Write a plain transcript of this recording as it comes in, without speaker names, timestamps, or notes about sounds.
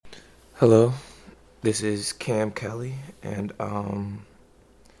Hello, this is Cam Kelly, and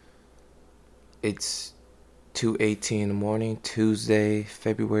it's 2:18 in the morning, Tuesday,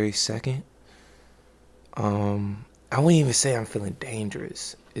 February 2nd. I wouldn't even say I'm feeling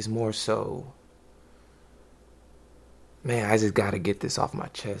dangerous. It's more so, man, I just gotta get this off my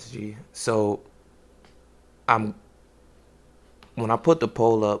chest, G. So I'm when I put the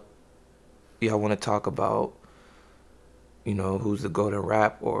poll up, y'all want to talk about, who's the golden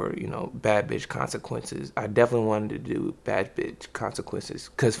rap or bad bitch consequences. I definitely wanted to do bad bitch consequences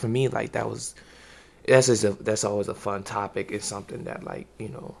because for me, like that's always a fun topic. It's something that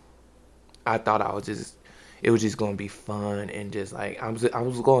I thought it was just gonna be fun and just like I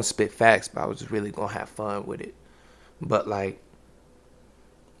was gonna spit facts, but I was just really gonna have fun with it. But like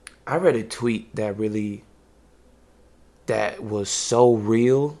I read a tweet that was so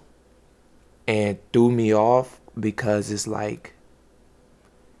real and threw me off because it's like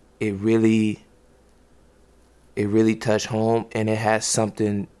it really it really touched home, and it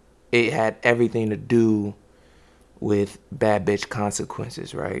had everything to do with bad bitch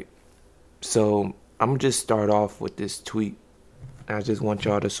consequences, right? So I'm gonna just start off with this tweet. I just want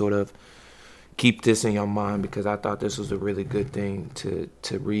y'all to sort of keep this in your mind because I thought this was a really good thing to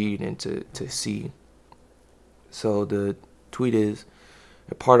read and to see. So the tweet is: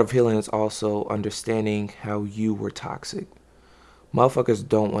 a part of healing is also understanding how you were toxic. Motherfuckers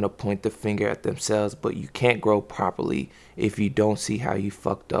don't want to point the finger at themselves, but you can't grow properly if you don't see how you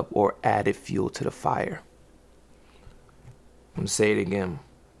fucked up or added fuel to the fire. I'm gonna say it again.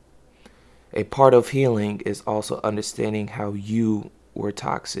 A part of healing is also understanding how you were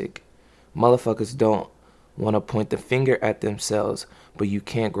toxic. Motherfuckers don't want to point the finger at themselves, but you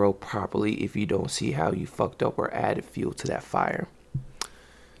can't grow properly if you don't see how you fucked up or added fuel to that fire.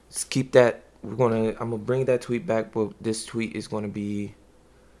 Just keep that. I'm gonna bring that tweet back, but this tweet is going to be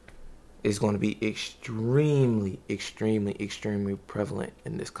extremely, extremely, extremely prevalent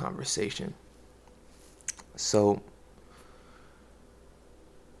in this conversation. So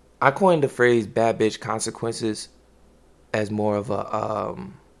I coined the phrase "bad bitch consequences" as more of a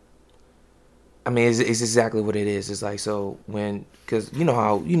I mean, it's exactly what it is. It's like, so because man,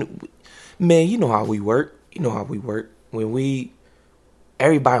 you know how we work. You know how we work.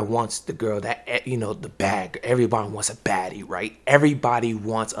 Everybody wants the girl that, the bag. Everybody wants a baddie, right? Everybody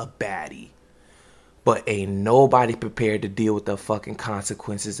wants a baddie. But ain't nobody prepared to deal with the fucking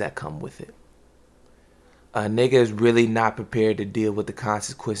consequences that come with it. A nigga is really not prepared to deal with the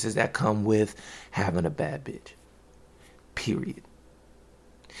consequences that come with having a bad bitch. Period.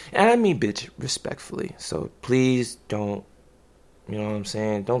 And I mean bitch respectfully. So please don't, you know what I'm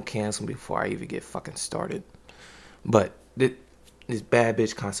saying? Don't cancel me before I even get fucking started. But it's bad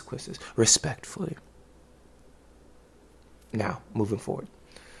bitch consequences. Respectfully. Now, moving forward.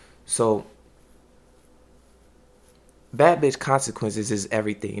 So, bad bitch consequences is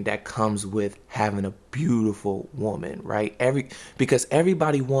everything that comes with having a beautiful woman, right? Because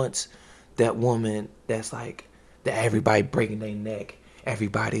everybody wants that woman that's like, that everybody breaking their neck.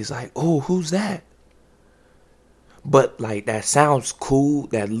 Everybody's like, oh, who's that? But like, that sounds cool,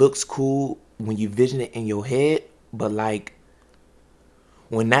 that looks cool when you vision it in your head, but like,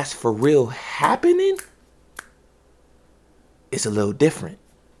 when that's for real happening, it's a little different.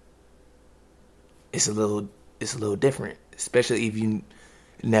 It's a little different, especially if you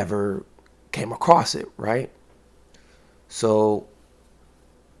never came across it, right? So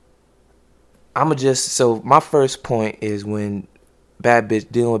so my first point is dealing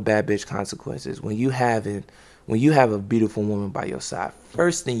with bad bitch consequences. When you have a beautiful woman by your side,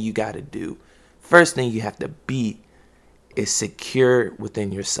 first thing you have to be is secure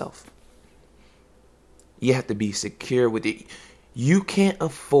within yourself. You have to be secure with it. You can't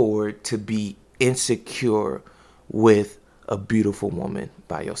afford to be insecure with a beautiful woman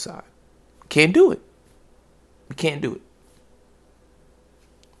by your side. Can't do it. You can't do it.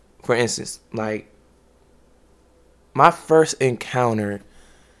 For instance, like my first encounter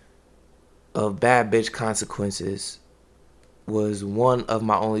of bad bitch consequences was one of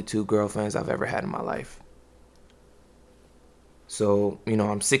my only two girlfriends I've ever had in my life. So,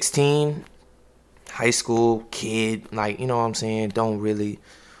 I'm 16, high school kid, like, you know what I'm saying? Don't really,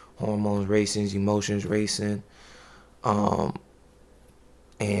 hormones racing, emotions racing. And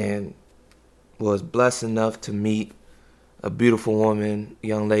was blessed enough to meet a beautiful woman,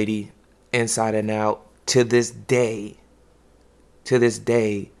 young lady, inside and out. To this day,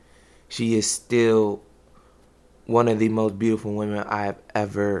 she is still one of the most beautiful women I have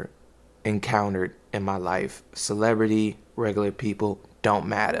ever encountered in my life. Celebrity, regular people, don't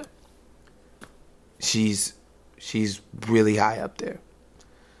matter. She's really high up there.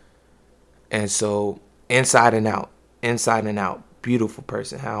 And so inside and out, beautiful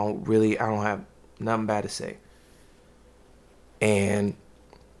person. I don't have nothing bad to say. And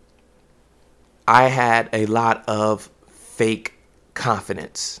I had a lot of fake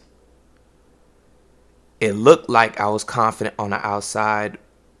confidence. It looked like I was confident on the outside,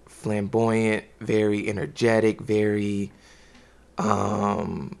 flamboyant, very energetic, very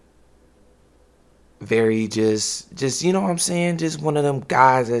just you know what I'm saying, just one of them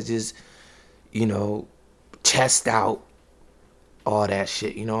guys that just, chest out, all that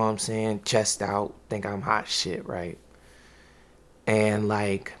shit, you know what I'm saying, chest out, think I'm hot shit, right? And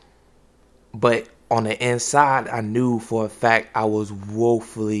like, but on the inside, I knew for a fact I was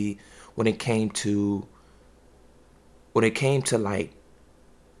woefully, when it came to like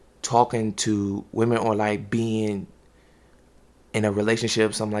talking to women or like being in a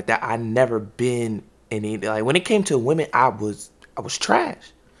relationship, something like that. I never been in any, like, when it came to women, I was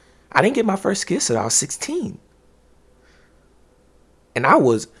trash. I didn't get my first kiss until I was 16. And I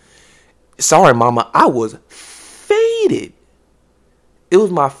was, sorry mama, I was faded. It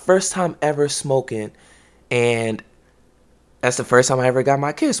was my first time ever smoking, and that's the first time I ever got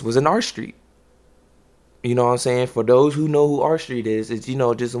my kiss, was in R Street. You know what I'm saying? For those who know who R Street is, it's,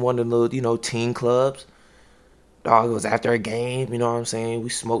 just one of the little, teen clubs. Dog, it was after a game, you know what I'm saying? I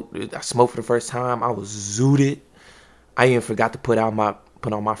smoked for the first time. I was zooted. I even forgot to put on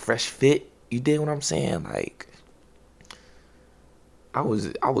my fresh fit. You dig what I'm saying? Like, I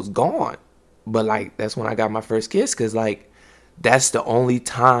was gone. But like, that's when I got my first kiss, cause like, that's the only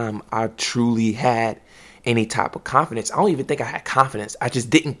time I truly had any type of confidence. I don't even think I had confidence. I just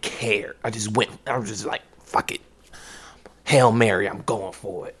didn't care. I was just like, fuck it. Hail Mary, I'm going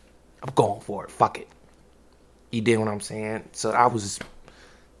for it. Fuck it. You dig what I'm saying? So that was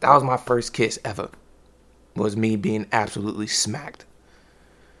my first kiss ever. Was me being absolutely smacked.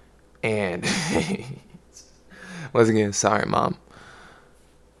 And once again, sorry mom.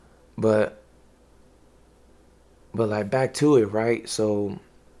 But like, back to it, right? So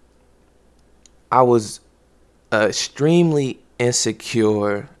I was extremely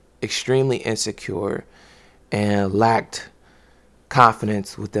insecure, and lacked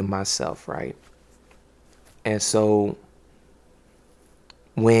confidence within myself, right? And so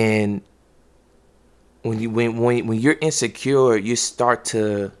when you're insecure, you start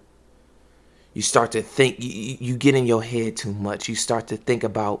to think, you get in your head too much. You start to think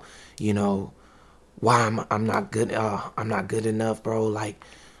about, why I'm not good. I'm not good enough, bro. Like,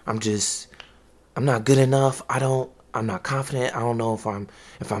 I'm not good enough. I'm not confident. I don't know if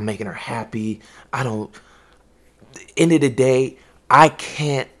I'm making her happy. End of the day, I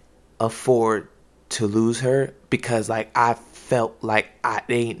can't afford to lose her, because like, I felt like I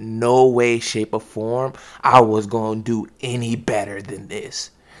ain't no way, shape, or form I was gonna do any better than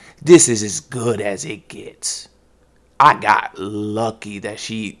this. This is as good as it gets. I got lucky that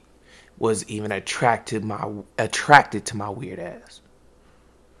she was even attracted to my weird ass.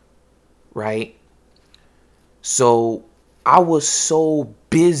 Right? So I was so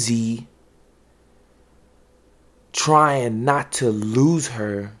busy trying not to lose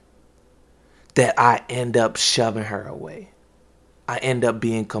her that I end up shoving her away. I end up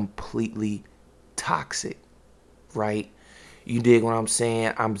being completely toxic, right? You dig what I'm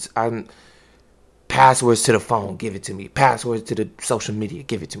saying? I'm passwords to the phone, give it to me. Passwords to the social media,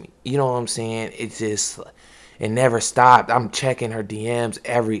 give it to me. You know what I'm saying? It's just, it never stopped. I'm checking her DMs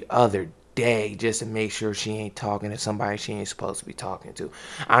every other day just to make sure she ain't talking to somebody she ain't supposed to be talking to.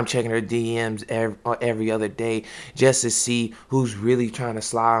 I'm checking her DMs every other day just to see who's really trying to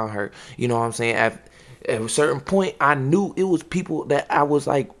slide on her. You know what I'm saying? At a certain point, I knew it was people that I was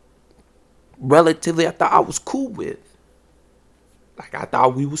like, relatively, I thought I was cool with. Like, I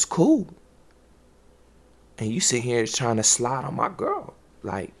thought we was cool. And you sit here trying to slide on my girl.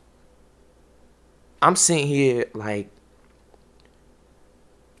 Like, I'm sitting here like,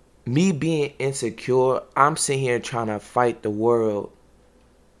 me being insecure, I'm sitting here trying to fight the world,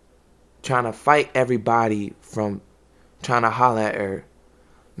 trying to fight everybody from trying to holler at her.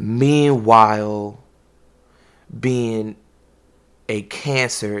 Meanwhile, being a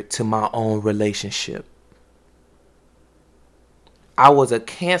cancer to my own relationship. I was a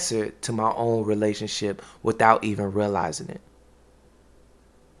cancer to my own relationship without even realizing it.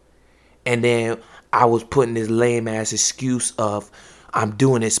 And then I was putting this lame ass excuse of, I'm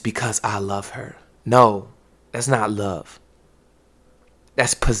doing this because I love her. No, that's not love.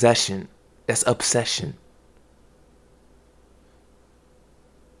 That's possession. That's obsession.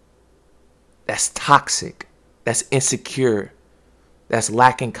 That's toxic. That's insecure. That's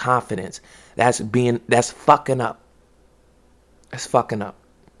lacking confidence. That's fucking up. That's fucking up.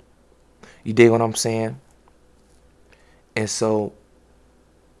 You dig what I'm saying? And so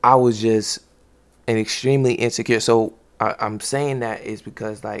I was just an extremely insecure. So I'm saying that is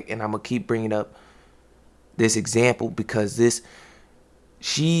because, like, and I'm gonna keep bringing up this example because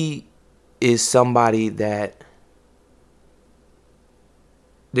she is somebody that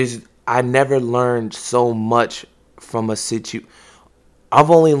I never learned so much from a I've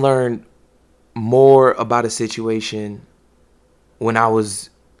only learned more about a situation when I was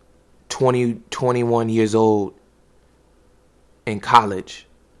 21 years old in college.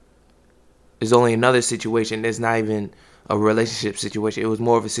 There's only another situation. There's not even a relationship situation. It was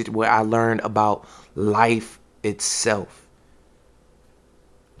more of a situation where I learned about life itself.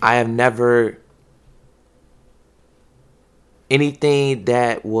 I have never anything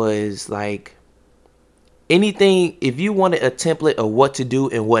that was like anything. If you wanted a template of what to do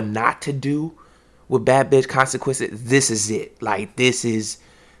and what not to do with bad bitch consequences, this is it. Like, this is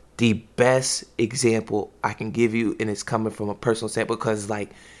the best example I can give you, and it's coming from a personal sample because,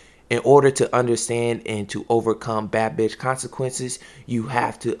 like, in order to understand and to overcome bad bitch consequences, you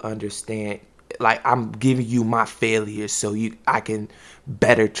have to understand, like, I'm giving you my failures so I can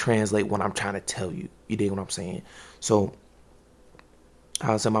better translate what I'm trying to tell you. You dig what I'm saying? So,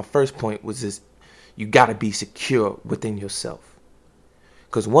 I was saying my first point was this: you got to be secure within yourself.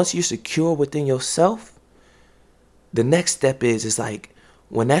 Because once you're secure within yourself, the next step is like,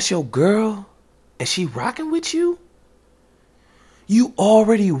 when that's your girl and she rocking with you, you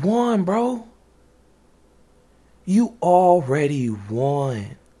already won, bro. You already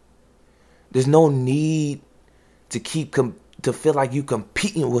won. There's no need to to feel like you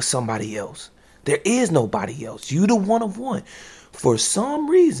competing with somebody else. There is nobody else. You the one of one. For some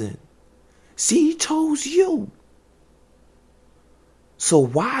reason, she chose you. So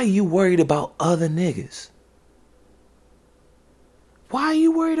why are you worried about other niggas? Why are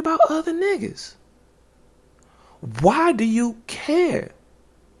you worried about other niggas? Why do you care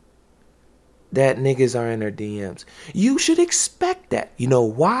that niggas are in her DMs? You should expect that. You know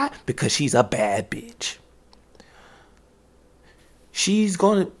why? Because she's a bad bitch. She's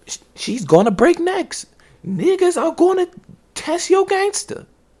gonna break necks. Niggas are gonna test your gangster.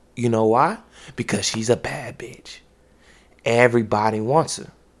 You know why? Because she's a bad bitch. Everybody wants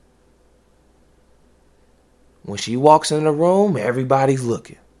her. When she walks in the room, everybody's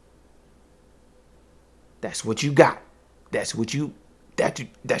looking. That's what you got. That's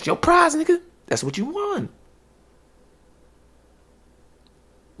your prize, nigga. That's what you won.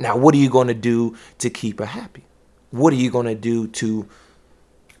 Now, what are you going to do to keep her happy? What are you going to do to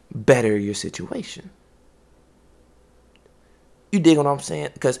better your situation? You dig what I'm saying?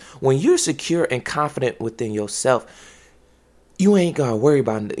 Because when you're secure and confident within yourself, you ain't got to worry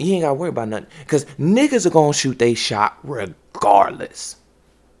about nothing. Because niggas are going to shoot they shot regardless.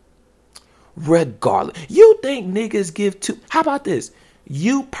 You think niggas give two? How about this?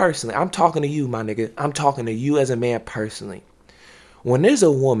 You personally, I'm talking to you, my nigga. I'm talking to you as a man personally. When there's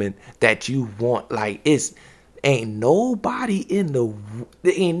a woman that you want, like, ain't nobody in the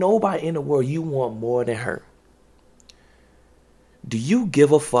world you want more than her. Do you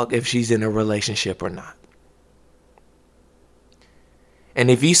give a fuck if she's in a relationship or not? And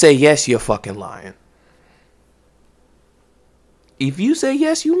if you say yes, you're fucking lying. If you say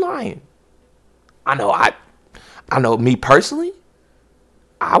yes, you lying. I know me personally,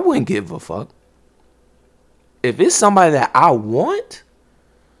 I wouldn't give a fuck. If it's somebody that I want,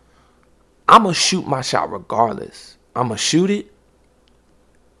 I'm going to shoot my shot regardless. I'm going to shoot it.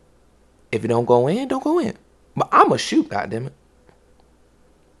 If it don't go in, don't go in. But I'm going to shoot, goddammit.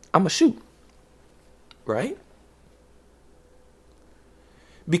 I'm going to shoot. Right?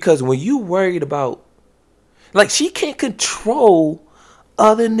 Because when you worried about, like, she can't control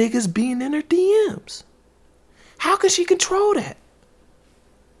other niggas being in her DMs. How can she control that?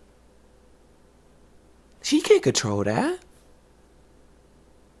 She can't control that.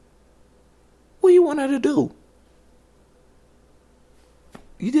 What do you want her to do?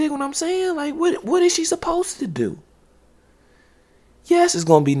 You dig what I'm saying? Like, what is she supposed to do? Yes, it's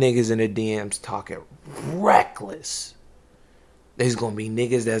going to be niggas in their DMs talking reckless. There's going to be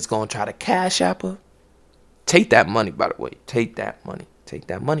niggas that's going to try to cash app her. Take that money, by the way. Take that money.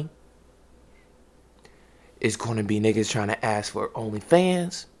 It's going to be niggas trying to ask for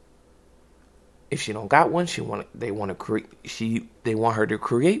OnlyFans. If she don't got one, they want her to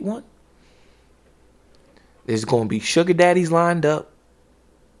create one. There's going to be sugar daddies lined up.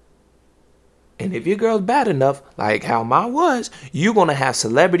 And if your girl's bad enough, like how mine was, you're going to have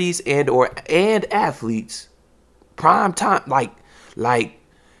celebrities and athletes, prime time, like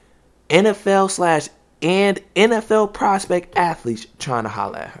NFL / and NFL prospect athletes trying to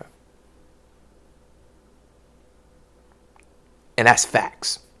holler at her. And that's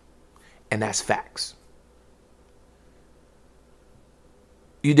facts. And that's facts.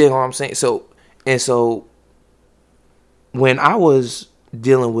 You dig what I'm saying? So when I was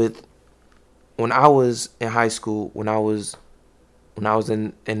dealing with, when I was in high school, when I was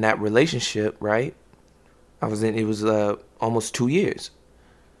in that relationship, right? It was almost 2 years.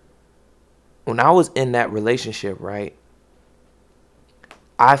 When I was in that relationship, right?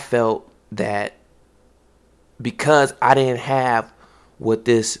 I felt that because I didn't have what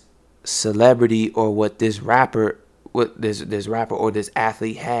this celebrity or what this rapper or this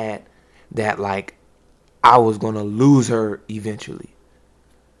athlete had, that like I was gonna lose her eventually.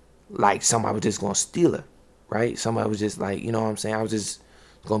 Like somebody was just gonna steal her, right? Somebody was just like, you know what I'm saying? I was just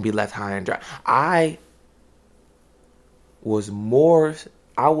gonna be left high and dry. I was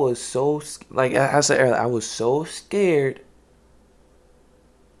so, like I said earlier, I was so scared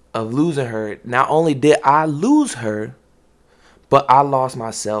of losing her. Not only did I lose her, but I lost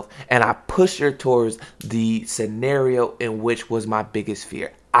myself, and I pushed her towards the scenario in which was my biggest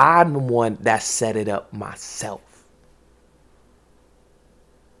fear. I'm the one that set it up myself.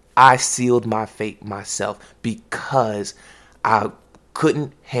 I sealed my fate myself because I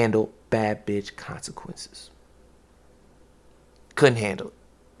couldn't handle bad bitch consequences. Couldn't handle it.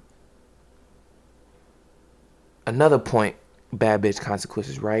 Another point, bad bitch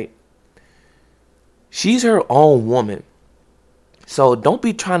consequences, right? She's her own woman. So don't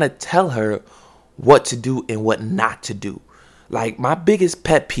be trying to tell her what to do and what not to do. Like my biggest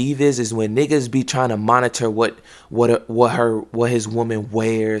pet peeve is when niggas be trying to monitor what his woman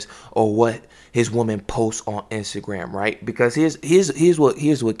wears or what his woman posts on Instagram, right? Because here's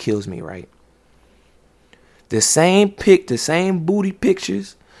what kills me, right? The same booty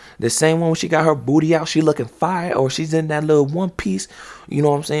pictures, the same one when she got her booty out, she looking fire, or she's in that little one piece, you know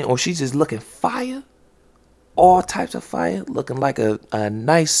what I'm saying? Or she's just looking fire. All types of fire, looking like a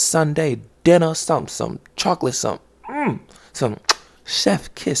nice Sunday dinner, some chocolate, some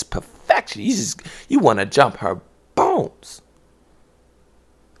chef kiss perfection. You want to jump her bones.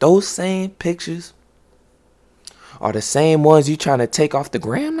 Those same pictures are the same ones you trying to take off the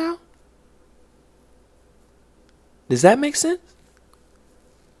gram now? Does that make sense?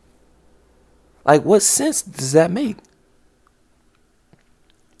 Like, what sense does that make?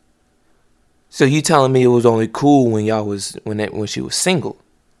 So you telling me it was only cool when when she was single,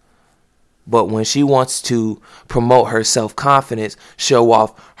 but when she wants to promote her self-confidence, show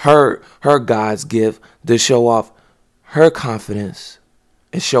off her God's gift, to show off her confidence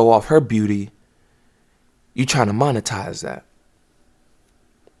and show off her beauty, you trying to monetize that?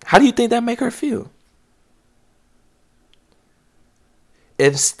 How do you think that make her feel?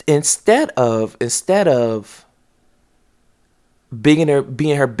 Instead of being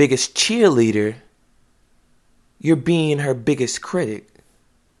her biggest cheerleader, you're being her biggest critic.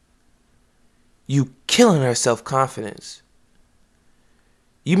 You killing her self-confidence.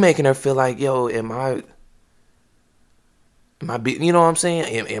 You making her feel like, yo, you know what I'm saying?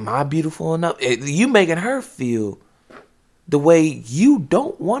 Am I beautiful enough? You making her feel the way you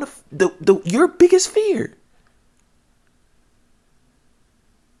don't want to, your biggest fear.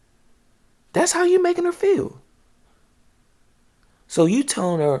 That's how you making her feel. So you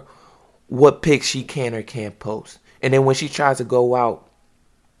telling her what pics she can or can't post. And then when she tries to go out,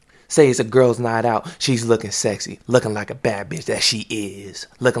 say it's a girl's night out, she's looking sexy, looking like a bad bitch that she is,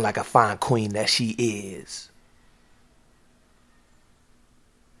 looking like a fine queen that she is.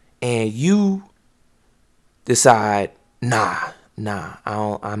 And you decide, nah,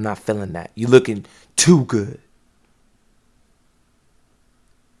 I'm not feeling that. You looking too good.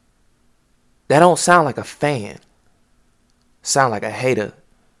 That don't sound like a fan. Sound like a hater.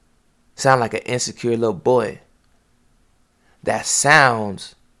 Sound like an insecure little boy. That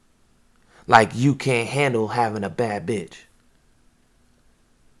sounds like you can't handle having a bad bitch.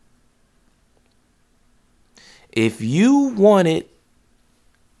 If you wanted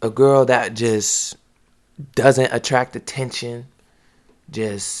a girl that just doesn't attract attention,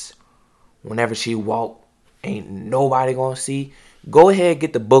 just whenever she walk, ain't nobody gonna see, go ahead,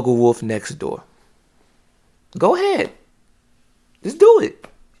 get the Booger Wolf next door. Go ahead. Just do it.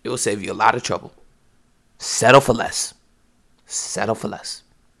 It will save you a lot of trouble. Settle for less. Settle for less.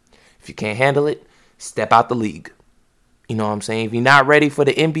 If you can't handle it, step out the league. You know what I'm saying? If you're not ready for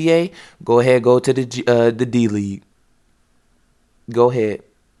the NBA, go ahead, go to the D League. Go ahead.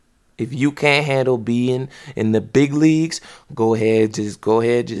 If you can't handle being in the big leagues, go ahead, just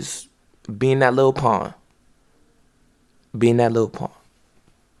be in that little pond. Be in that little pond.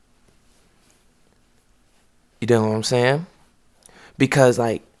 You know what I'm saying? Because,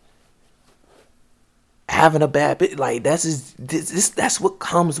 like, having a bad bitch. Like that's what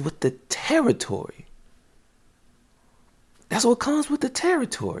comes with the territory. That's what comes with the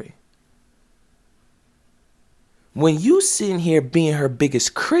territory. When you sitting here being her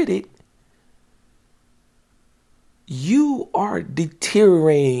biggest critic, you are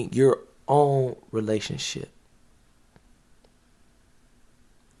deteriorating your own relationship.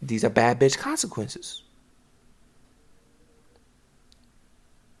 These are bad bitch consequences.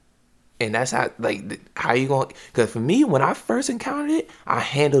 And that's how you going? Because for me, when I first encountered it, I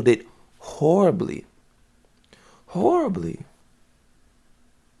handled it horribly. Horribly.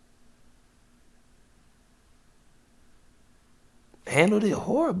 Handled it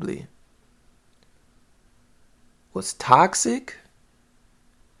horribly. Was toxic.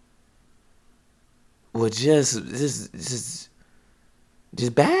 Was just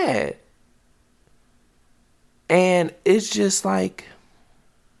bad. And it's just like,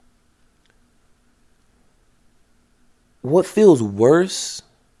 what feels worse?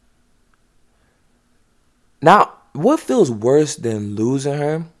 Now, what feels worse than losing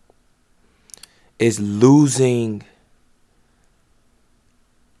her is losing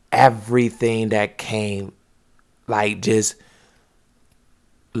everything that came, like just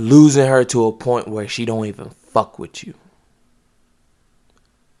losing her to a point where she don't even fuck with you.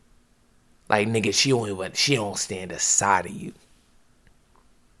 Like, nigga, she don't stand aside of you.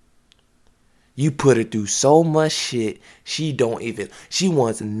 You put her through so much shit, she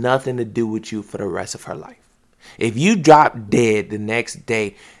wants nothing to do with you for the rest of her life. If you drop dead the next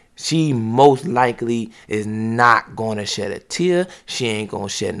day, she most likely is not gonna shed a tear. She ain't gonna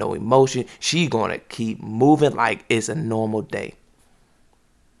shed no emotion. She gonna keep moving like it's a normal day.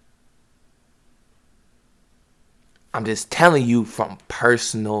 I'm just telling you from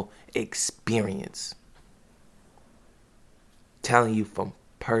personal experience. Telling you from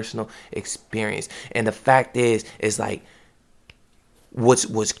personal experience. And the fact is like,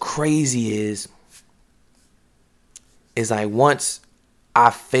 what's crazy is like, once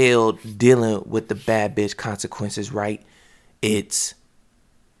I failed dealing with the bad bitch consequences, right? I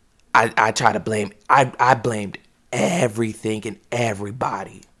try to blame, I blamed everything and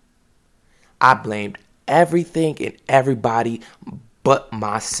everybody. I blamed everything and everybody but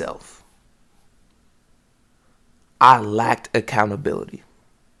myself. I lacked accountability.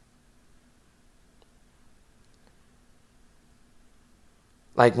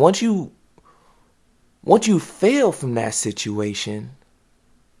 Like, once you fail from that situation,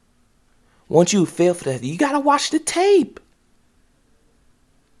 you gotta watch the tape.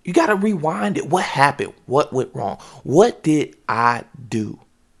 You gotta rewind it. What happened? What went wrong? What did I do?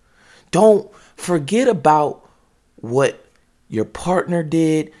 Don't forget about what your partner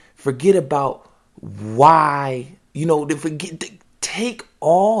did. Forget about why, take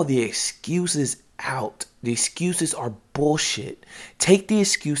all the excuses out. The excuses are bullshit. Take the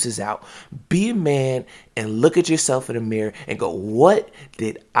excuses out. Be a man and look at yourself in the mirror and go, what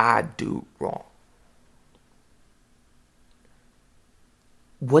did I do wrong?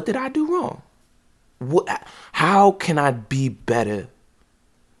 What did I do wrong? How can I be better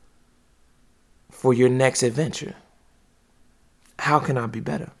for your next adventure? How can I be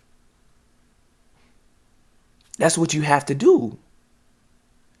better? That's what you have to do.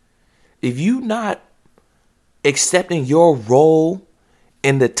 If you not accepting your role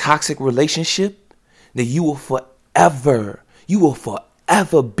in the toxic relationship, then you will forever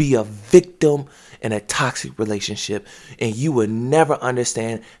be a victim in a toxic relationship, and you will never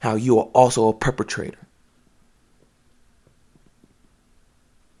understand how you are also a perpetrator.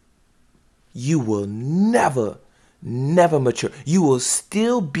 You will never mature. You will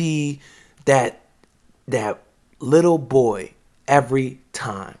still be that little boy every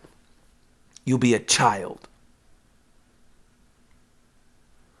time. You'll be a child.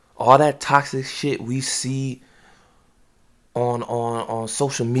 All that toxic shit we see on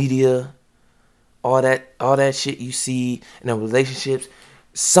social media, all that shit you see in the relationships,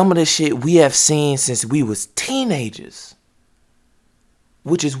 some of the shit we have seen since we was teenagers.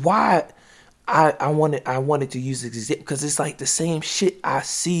 Which is why I wanted to use this example, because it's like the same shit I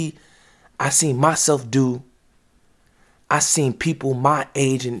seen myself do. I seen people my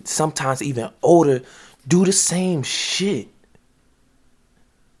age and sometimes even older do the same shit.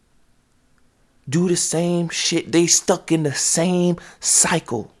 They stuck in the same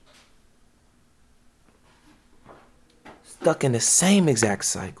cycle. Stuck in the same exact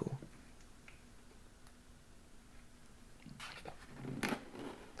cycle.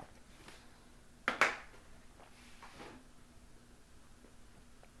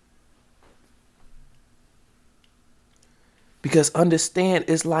 Because understand,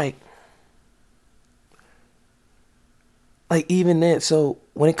 it's like, like even then, so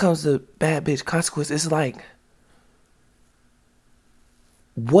when it comes to bad bitch consequence, it's like,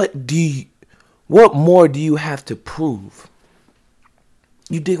 what more do you have to prove?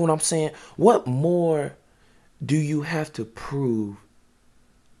 You dig what I'm saying? What more do you have to prove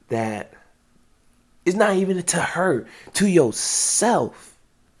that it's not even to her, to yourself?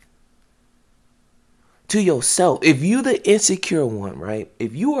 To yourself. If you the insecure one, right?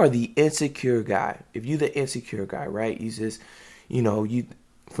 If you are the insecure guy, right? You just,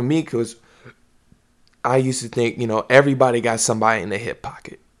 for me, because I used to think, everybody got somebody in the hip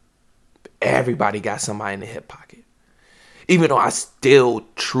pocket. Everybody got somebody in the hip pocket. Even though I still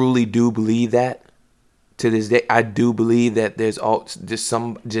truly do believe that, to this day, I do believe that there's just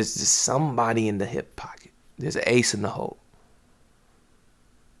somebody in the hip pocket. There's an ace in the hole.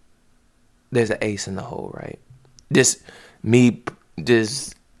 Right? Just me,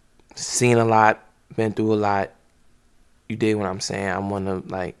 just seen a lot, been through a lot. You dig what I'm saying? I'm one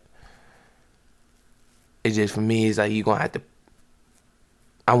of, like, it's just, for me, it's like, you're gonna have to,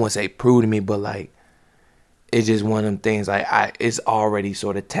 I wouldn't say prove to me, but like, it's just one of them things, like, it's already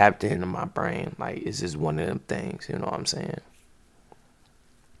sort of tapped into my brain. Like, it's just one of them things, you know what I'm saying?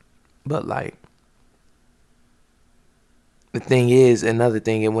 But like, the thing is, another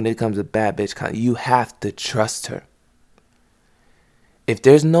thing, and when it comes to bad bitch, you have to trust her. If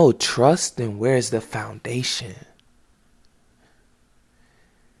there's no trust, then where's the foundation?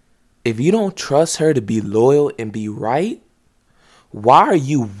 If you don't trust her to be loyal and be right, why are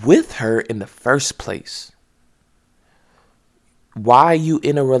you with her in the first place? Why are you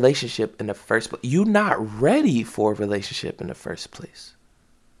in a relationship in the first place? You're not ready for a relationship in the first place.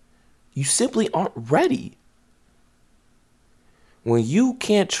 You simply aren't ready. When you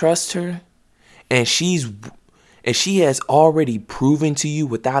can't trust her and she has already proven to you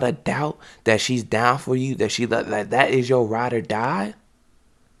without a doubt that she's down for you, that is your ride or die,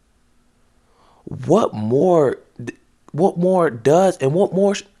 what more does and what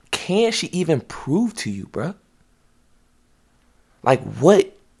more can she even prove to you, bruh? Like,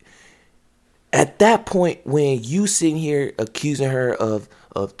 what? At that point, when you sitting here accusing her of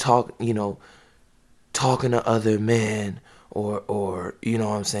talking to other men, or you know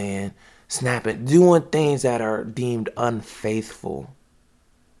what I'm saying, snapping, doing things that are deemed unfaithful,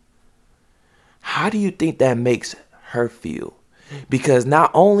 how do you think that makes her feel? Because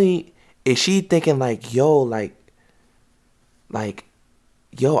not only is she thinking like, yo,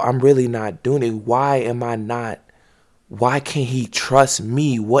 I'm really not doing it. Why am I not? Why can't he trust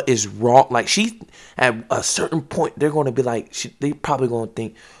me? What is wrong? Like, she, at a certain point, they're going to be like, they probably going to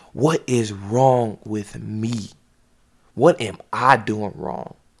think, what is wrong with me? What am I doing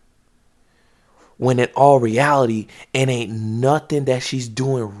wrong? When in all reality, it ain't nothing that she's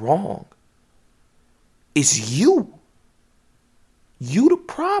doing wrong. It's you. You the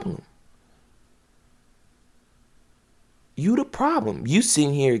problem. You the problem. You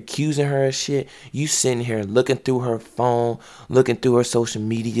sitting here accusing her of shit. You sitting here looking through her phone, looking through her social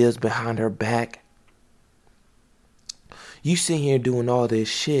medias behind her back. You sitting here doing all this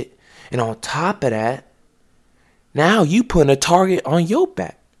shit. And on top of that, now you putting a target on your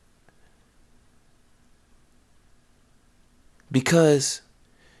back. Because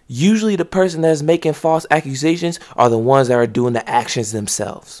usually the person that's making false accusations are the ones that are doing the actions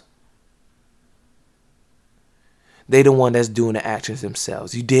themselves. They the one that's doing the actions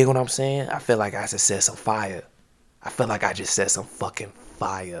themselves. You dig what I'm saying? I feel like I just said some fire. I feel like I just said some fucking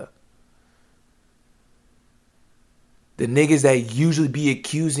fire. The niggas that usually be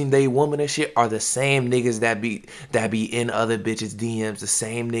accusing they woman of shit are the same niggas that be in other bitches' DMs. The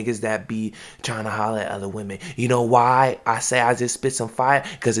same niggas that be trying to holler at other women. You know why I say I just spit some fire?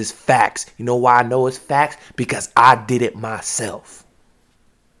 Because it's facts. You know why I know it's facts? Because I did it myself.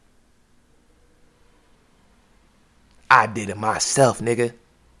 I did it myself, nigga.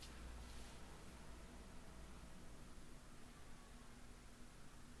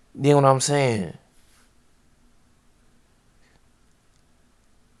 You know what I'm saying?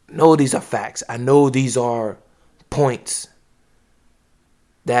 No, these are facts. I know these are points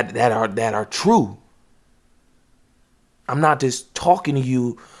that are true. I'm not just talking to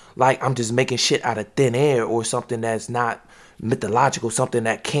you like I'm just making shit out of thin air or something that's not mythological, something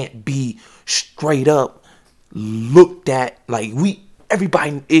that can't be straight up looked at. Like,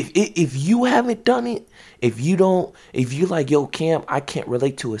 everybody, if you haven't done it, if you like, yo, Cam, I can't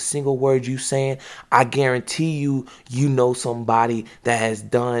relate to a single word you saying, I guarantee you know somebody that has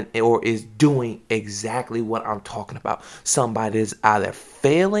done or is doing exactly what I'm talking about. Somebody that's either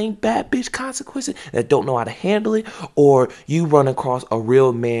failing bad bitch consequences, that don't know how to handle it, or you run across a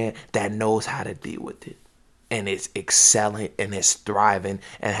real man that knows how to deal with it. and it's excelling and it's thriving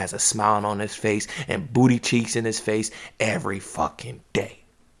and has a smile on his face and booty cheeks in his face every fucking day.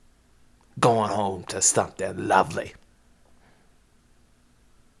 Going home to something lovely.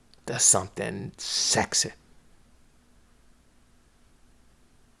 To something sexy.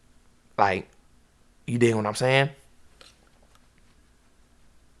 Like, you dig what I'm saying?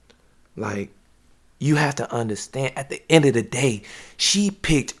 Like, you have to understand, at the end of the day, she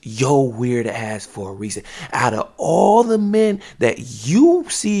picked your weird ass for a reason. Out of all the men that you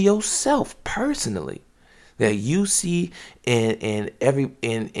see yourself personally, that you see and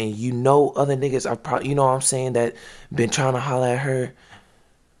you know other niggas are probably, you know what I'm saying, that been trying to holler at her,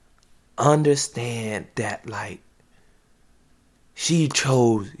 understand that, like, she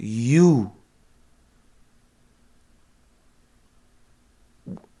chose you.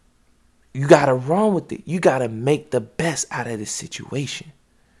 You gotta run with it. You gotta make the best out of this situation.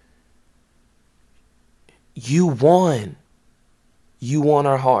 You won. You won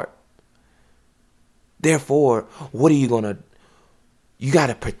her heart. Therefore, what are you gonna? You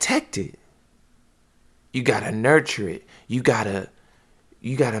gotta protect it. You gotta nurture it. You gotta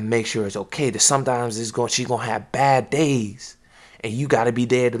make sure it's okay. That sometimes she's gonna have bad days, and you gotta be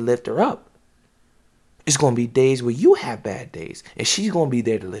there to lift her up. It's gonna be days where you have bad days, and she's gonna be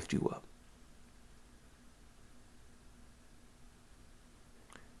there to lift you up.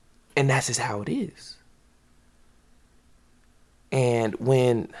 And that's just how it is. And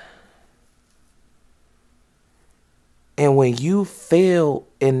when you fail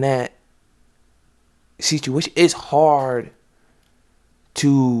in that situation, it's hard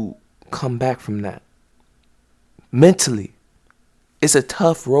to come back from that. Mentally, it's a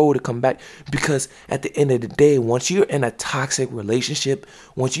tough road to come back, because at the end of the day, once you're in a toxic relationship,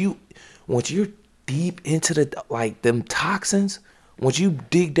 once you're deep into them toxins, once you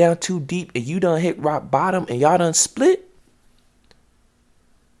dig down too deep and you done hit rock bottom and y'all done split,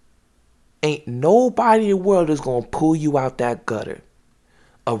 ain't nobody in the world is going to pull you out that gutter.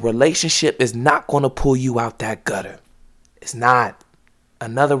 A relationship is not going to pull you out that gutter. It's not.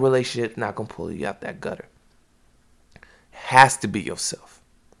 Another relationship is not going to pull you out that gutter. It has to be yourself.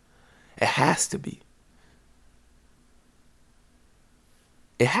 It has to be.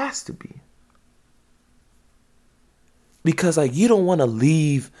 It has to be. Because, like, you don't want to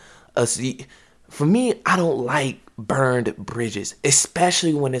leave us. For me, I don't like burned bridges,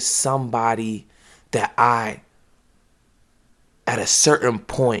 especially when it's somebody that I, at a certain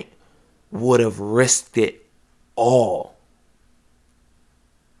point, would have risked it all.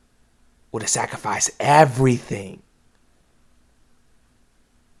 Would have sacrificed everything.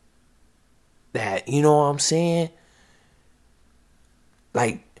 That, you know what I'm saying?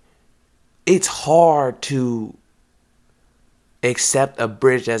 Like, it's hard to accept a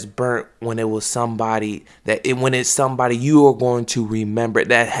bridge that's burnt when it was somebody when it's somebody you are going to remember,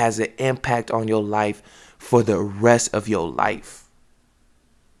 that has an impact on your life for the rest of your life.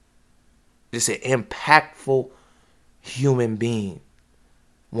 Just an impactful human being.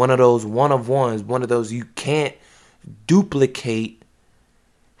 One of those one of ones, one of those you can't duplicate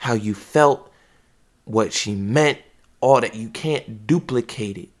how you felt, what she meant, all that. You can't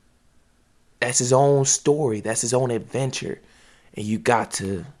duplicate it. That's his own story. That's his own adventure. And you have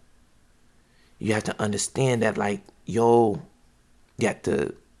to understand that, like, you have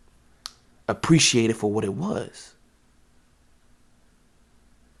to appreciate it for what it was.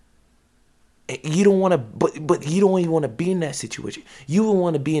 And you don't want to, but you don't even want to be in that situation. You would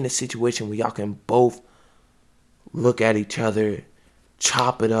want to be in a situation where y'all can both look at each other,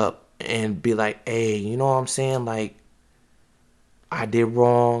 chop it up, and be like, hey, you know what I'm saying? Like, I did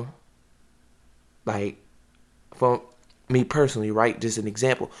wrong. Like, from me personally, right? Just an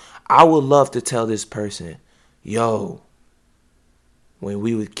example. I would love to tell this person, yo, when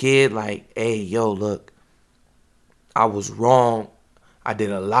we was kid, like, hey, yo, look, I was wrong. I did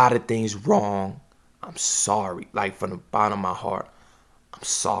a lot of things wrong. I'm sorry. Like, from the bottom of my heart, I'm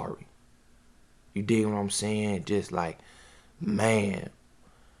sorry. You dig what I'm saying? Just like, man,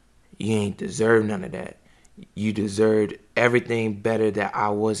 you ain't deserve none of that. You deserved everything better that I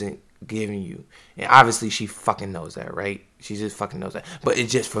wasn't giving you. And obviously she fucking knows that, right? She just fucking knows that. But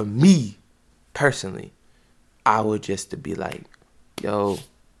it's just, for me personally, I would just to be like, yo,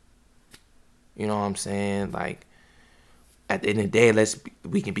 you know what I'm saying? Like, at the end of the day,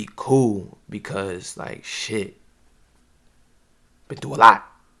 we can be cool, because, like, shit, been through a lot.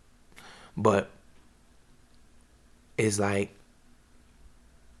 But it's like,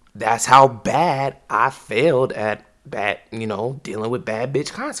 that's how bad I failed at dealing with bad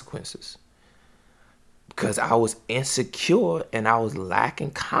bitch consequences. Because I was insecure and I was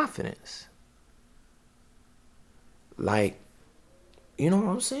lacking confidence. Like, you know what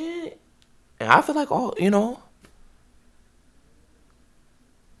I'm saying? And I feel like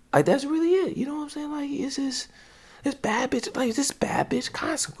like that's really it. You know what I'm saying? Like, it's bad bitch, like this bad bitch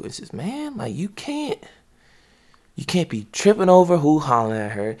consequences, man. Like you can't be tripping over who hollering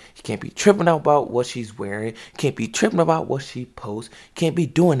at her. You can't be tripping about what she's wearing. You can't be tripping about what she posts. You can't be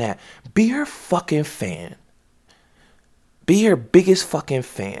doing that. Be her fucking fan. Be her biggest fucking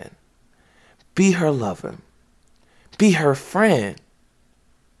fan. Be her lover. Be her friend.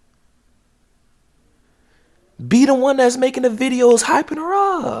 Be the one that's making the videos hyping her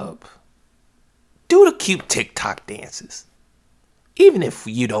up. Do the cute TikTok dances. Even if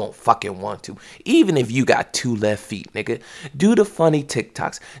you don't fucking want to. Even if you got 2 left feet, nigga. Do the funny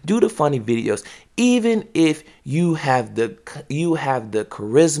TikToks. Do the funny videos. Even if you have the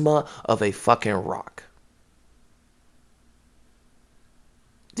charisma of a fucking rock.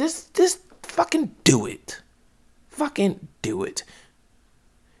 Just fucking do it. Fucking do it.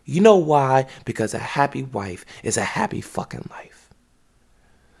 You know why? Because a happy wife is a happy fucking life.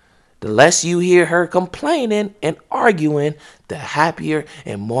 The less you hear her complaining and arguing, the happier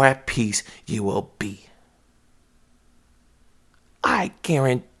and more at peace you will be. I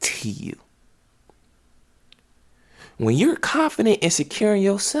guarantee you. When you're confident and secure in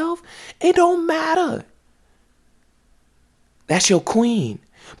yourself, it don't matter. That's your queen.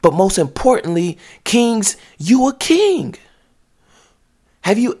 But most importantly, kings, you a king.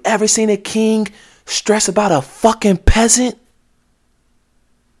 Have you ever seen a king stress about a fucking peasant?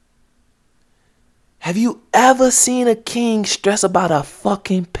 Have you ever seen a king stress about a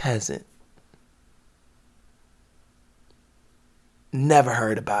fucking peasant? Never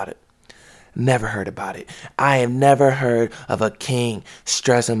heard about it. Never heard about it. I have never heard of a king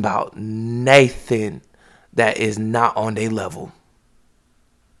stressing about Nathan that is not on their level.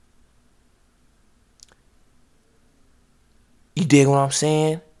 You dig what I'm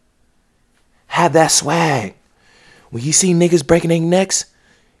saying? Have that swag. When you see niggas breaking their necks,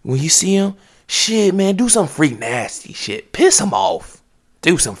 when you see them, shit, man, do some freak nasty shit. Piss them off.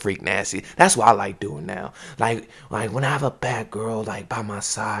 Do some freak nasty. That's what I like doing now. Like when I have a bad girl like by my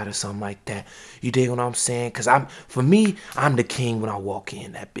side or something like that. You dig what I'm saying? Cause I'm the king when I walk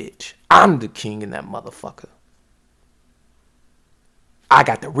in that bitch. I'm the king in that motherfucker. I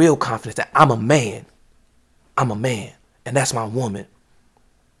got the real confidence that I'm a man. I'm a man. And that's my woman.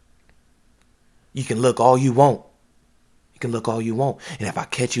 You can look all you want. You can look all you want. And if I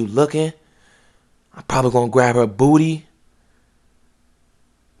catch you looking, I'm probably going to grab her booty.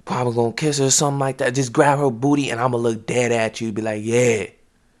 Probably going to kiss her or something like that. Just grab her booty and I'm going to look dead at you and be like, yeah.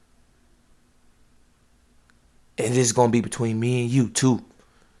 And this is going to be between me and you too.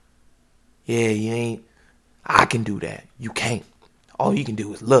 Yeah, you ain't. I can do that. You can't. All you can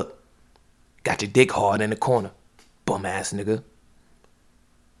do is look. Got your dick hard in the corner. Bum ass nigga.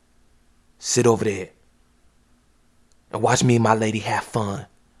 Sit over there. And watch me and my lady have fun.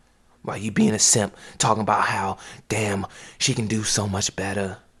 While you being a simp. Talking about how, damn, she can do so much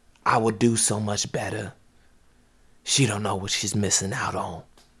better. I will do so much better. She don't know what she's missing out on.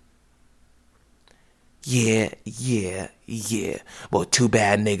 Yeah. Well, too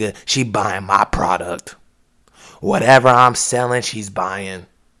bad, nigga. She buying my product. Whatever I'm selling, she's buying.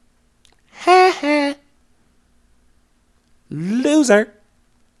 Ha ha. Loser.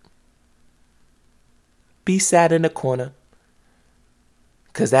 Be sad in the corner.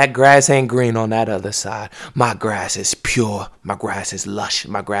 Cause that grass ain't green on that other side. My grass is pure. My grass is lush.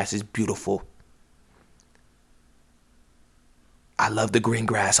 My grass is beautiful. I love the green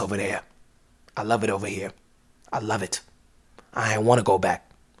grass over there. I love it over here. I love it. I ain't want to go back.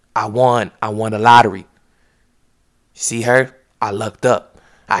 I won the lottery. See her? I lucked up.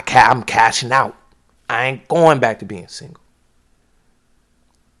 I'm cashing out. I ain't going back to being single.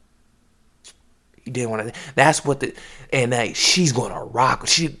 You didn't want to. That's what she's gonna rock.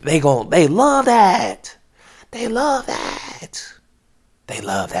 They love that. They love that. They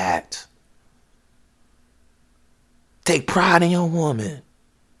love that. Take pride in your woman.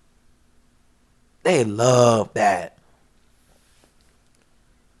 They love that.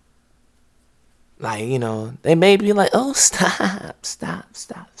 Like, they may be like, oh, stop.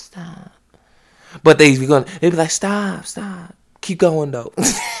 But they be like, stop. Keep going though.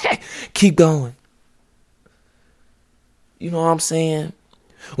 Keep going. You know what I'm saying?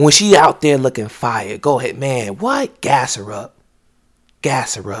 When she out there looking fire, go ahead, man. What? Gas her up.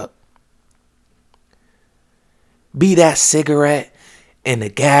 Be that cigarette in the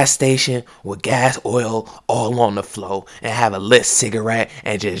gas station with gas oil all on the floor and have a lit cigarette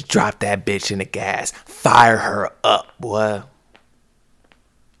and just drop that bitch in the gas. Fire her up, boy.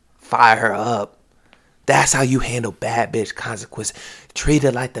 Fire her up. That's how you handle bad bitch consequences. Treat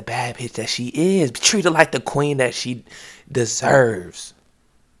her like the bad bitch that she is. Treat her like the queen that she deserves.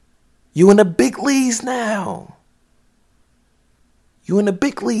 You in the big leagues now. You in the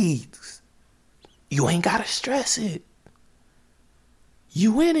big leagues. You ain't gotta stress it.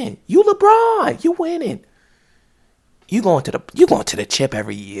 You winning. You LeBron. You winning. You going to the chip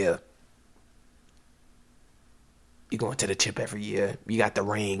every year. You going to the chip every year. You got the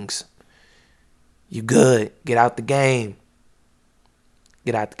rings. You good. Get out the game.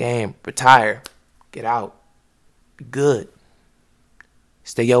 Get out the game. Retire. Get out. Be good.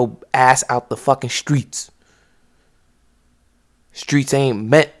 Stay your ass out the fucking streets. Streets ain't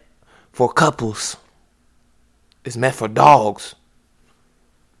meant for couples. It's meant for dogs.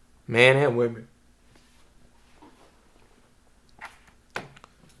 Men and women.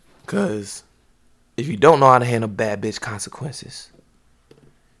 Because if you don't know how to handle bad bitch consequences,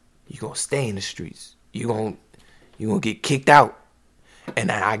 you're going to stay in the streets. You're going to get kicked out.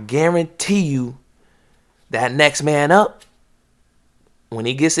 And I guarantee you that next man up, when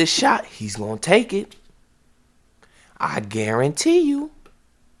he gets his shot, he's going to take it. I guarantee you.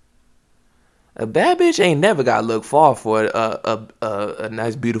 A bad bitch ain't never got to look far for a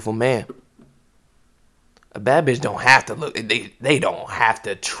nice, beautiful man. A bad bitch don't have to look. They don't have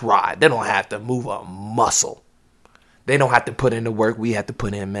to try. They don't have to move a muscle. They don't have to put in the work we have to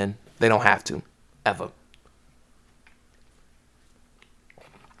put in, men. They don't have to. Ever.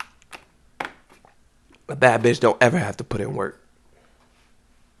 A bad bitch don't ever have to put in work.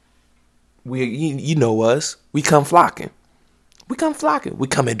 You know us. We come flocking. We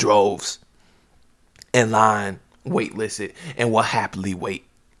come in droves. In line, waitlisted, and we'll happily wait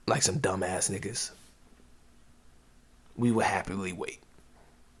like some dumbass niggas. We will happily wait.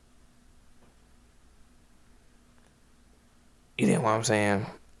 You know what I'm saying?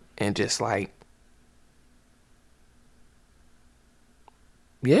 And just like,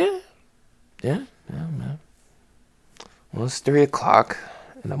 yeah, man. Well, it's 3:00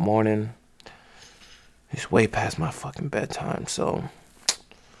 in the morning. It's way past my fucking bedtime, so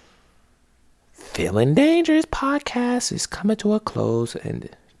Feeling Dangerous podcast is coming to a close, and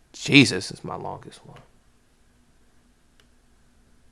Jesus is my longest one.